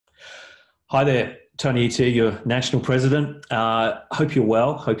Hi there, Tony here, your National President. Hope you're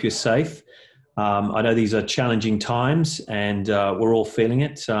well, hope you're safe. I know these are challenging times and we're all feeling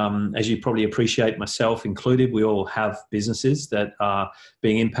it. As you probably appreciate, myself included, we all have businesses that are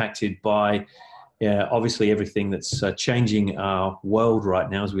being impacted by obviously everything that's changing our world right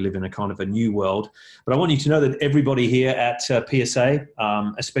now as we live in a kind of a new world. But I want you to know that everybody here at PSA,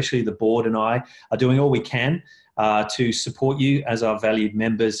 especially the board and I, are doing all we can to support you as our valued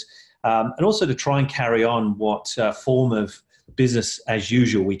members. And also to try and carry on what form of business as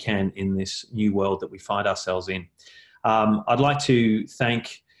usual we can in this new world that we find ourselves in. I'd like to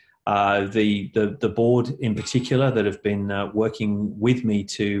thank the board in particular that have been working with me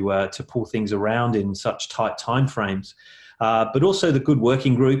to pull things around in such tight timeframes. But also the good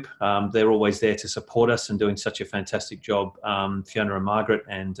working group. They're always there to support us and doing such a fantastic job. Fiona and Margaret,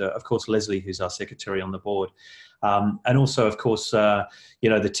 and of course Leslie, who's our secretary on the board. And also, of course,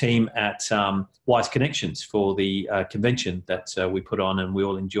 the team at Wise Connections for the convention that we put on and we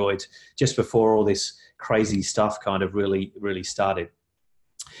all enjoyed just before all this crazy stuff kind of really started.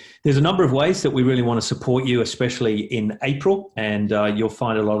 There's a number of ways that we really want to support you, especially in April, and you'll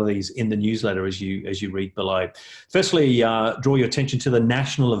find a lot of these in the newsletter as you read below. Firstly, draw your attention to the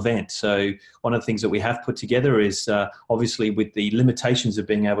national event. So one of the things that we have put together is obviously with the limitations of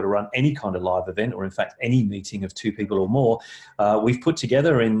being able to run any kind of live event, or in fact any meeting of 2 people or more, we've put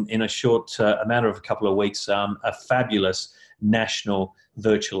together in a short matter of a couple of weeks a fabulous national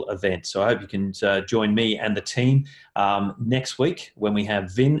virtual event. So I hope you can join me and the team next week when we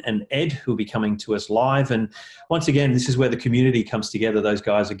have Vin and Ed who will be coming to us live. And once again, this is where the community comes together. Those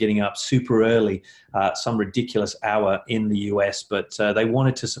guys are getting up super early, some ridiculous hour in the US, but they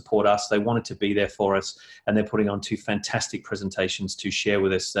wanted to support us. They wanted to be there for us. And they're putting on 2 fantastic presentations to share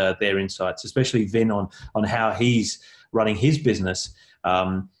with us their insights, especially Vin on how he's running his business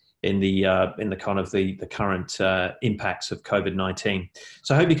in the kind of the current impacts of COVID-19.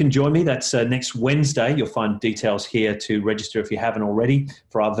 So I hope you can join me. That's next Wednesday. You'll find details here to register if you haven't already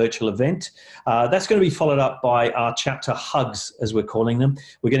for our virtual event. That's going to be followed up by our chapter hugs, as we're calling them.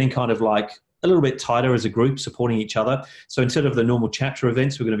 We're getting kind of like a little bit tighter as a group, supporting each other. So instead of the normal chapter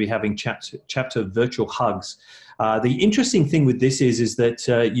events, we're going to be having chapter virtual hugs. The interesting thing with this is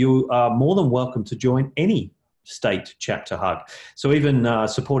that you are more than welcome to join any state chapter hug. So even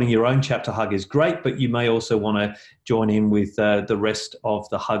supporting your own chapter hug is great, but you may also want to join in with the rest of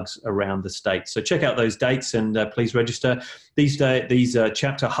the hugs around the state. So check out those dates and please register. These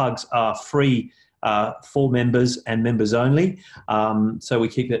chapter hugs are free for members and members only. So we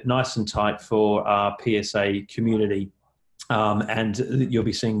keep it nice and tight for our PSA community. And you'll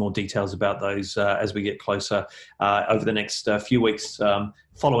be seeing more details about those as we get closer over the next few weeks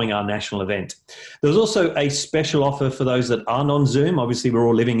following our national event. There's also a special offer for those that aren't on Zoom. Obviously, we're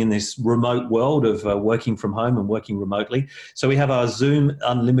all living in this remote world of working from home and working remotely. So we have our Zoom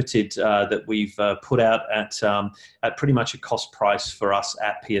Unlimited that we've put out at pretty much a cost price for us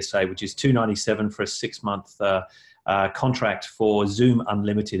at PSA, which is $297 for a 6-month contract for Zoom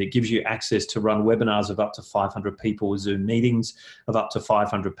Unlimited. It gives you access to run webinars of up to 500 people, Zoom meetings of up to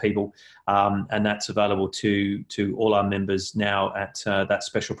 500 people, and that's available to all our members now at that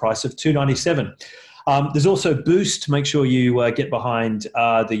special price of $297. There's also Boost. Make sure you get behind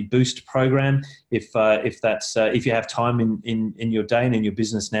the Boost program if you have time in your day and in your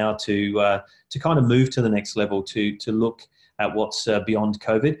business now to kind of move to the next level, to look at what's beyond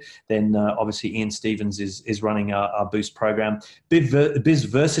COVID. Then obviously Ian Stevens is running our Boost program.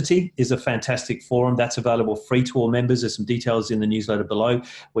 BizVersity is a fantastic forum that's available free to all members. There's some details in the newsletter below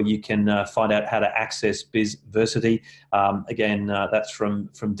where you can find out how to access BizVersity. Again, that's from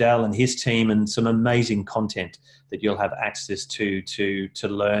Dal and his team, and some amazing content that you'll have access to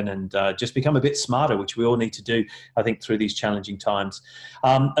learn and just become a bit smarter, which we all need to do, I think, through these challenging times.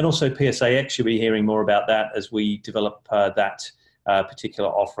 And also PSAX, you'll be hearing more about that as we develop that particular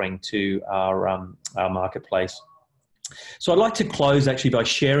offering to our marketplace. So I'd like to close actually by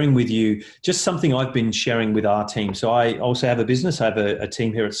sharing with you just something I've been sharing with our team. So I also have a business. I have a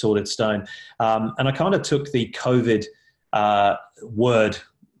team here at Sorted Stone, and I kind of took the COVID word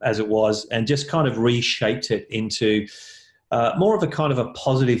as it was and just kind of reshaped it into more of a kind of a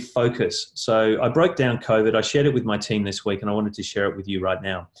positive focus. So I broke down COVID. I shared it with my team this week, and I wanted to share it with you right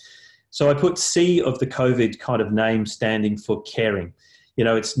now. So I put C of the COVID kind of name standing for caring. You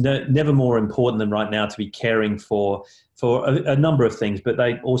know, it's never more important than right now to be caring for a number of things, but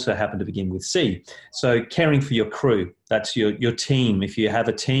they also happen to begin with C. So caring for your crew, that's your team. If you have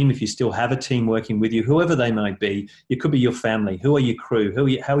a team, if you still have a team working with you, whoever they might be, it could be your family. Who are your crew?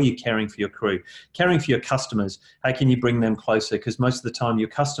 How are you caring for your crew? Caring for your customers. How can you bring them closer? Because most of the time your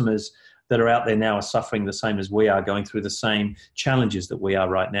customers, that are out there now are suffering the same as we are, going through the same challenges that we are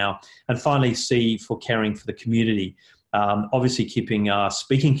right now. And finally, C, for caring for the community. Obviously keeping our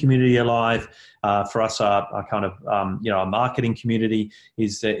speaking community alive. For us, our kind of, our marketing community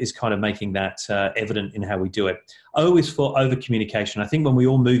is kind of making that evident in how we do it. O is for over communication. I think when we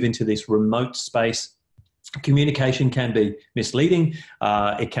all move into this remote space, communication can be misleading.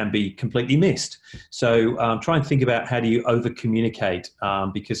 It can be completely missed. So try and think about how do you over communicate,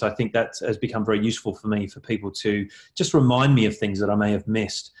 because I think that has become very useful for me, for people to just remind me of things that I may have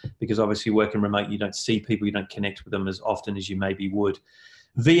missed, because obviously working remote, you don't see people, you don't connect with them as often as you maybe would.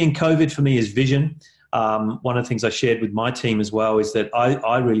 V in COVID for me is vision. One of the things I shared with my team as well is that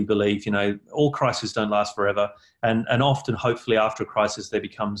I really believe, all crises don't last forever. And often, hopefully, after a crisis, there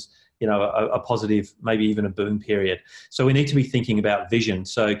becomes, a positive, maybe even a boom period. So we need to be thinking about vision.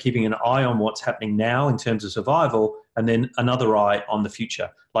 So keeping an eye on what's happening now in terms of survival, and then another eye on the future.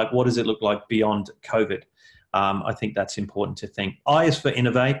 Like, what does it look like beyond COVID? I think that's important to think. I is for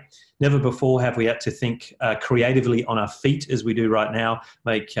innovate. Never before have we had to think creatively on our feet as we do right now,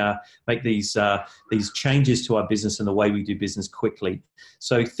 make these changes to our business and the way we do business quickly.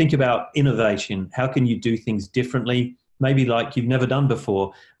 So think about innovation. How can you do things differently? Maybe like you've never done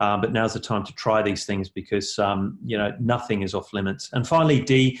before, but now's the time to try these things, because nothing is off limits. And finally,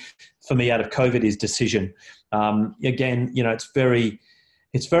 D for me out of COVID is decision. Again, it's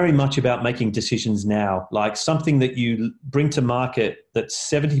very much about making decisions now. Like, something that you bring to market that's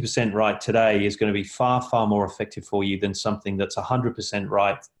 70% right today is going to be far, far more effective for you than something that's 100%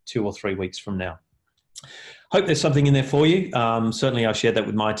 right 2 or 3 weeks from now. Hope there's something in there for you. Certainly I shared that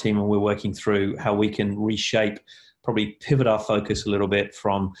with my team, and we're working through how we can reshape, probably pivot our focus a little bit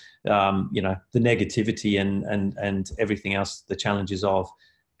from, the negativity and everything else, the challenges of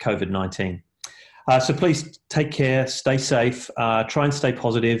COVID-19. So please take care, stay safe, try and stay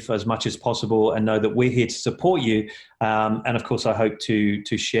positive as much as possible, and know that we're here to support you. And of course, I hope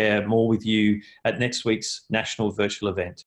to share more with you at next week's National Virtual Event.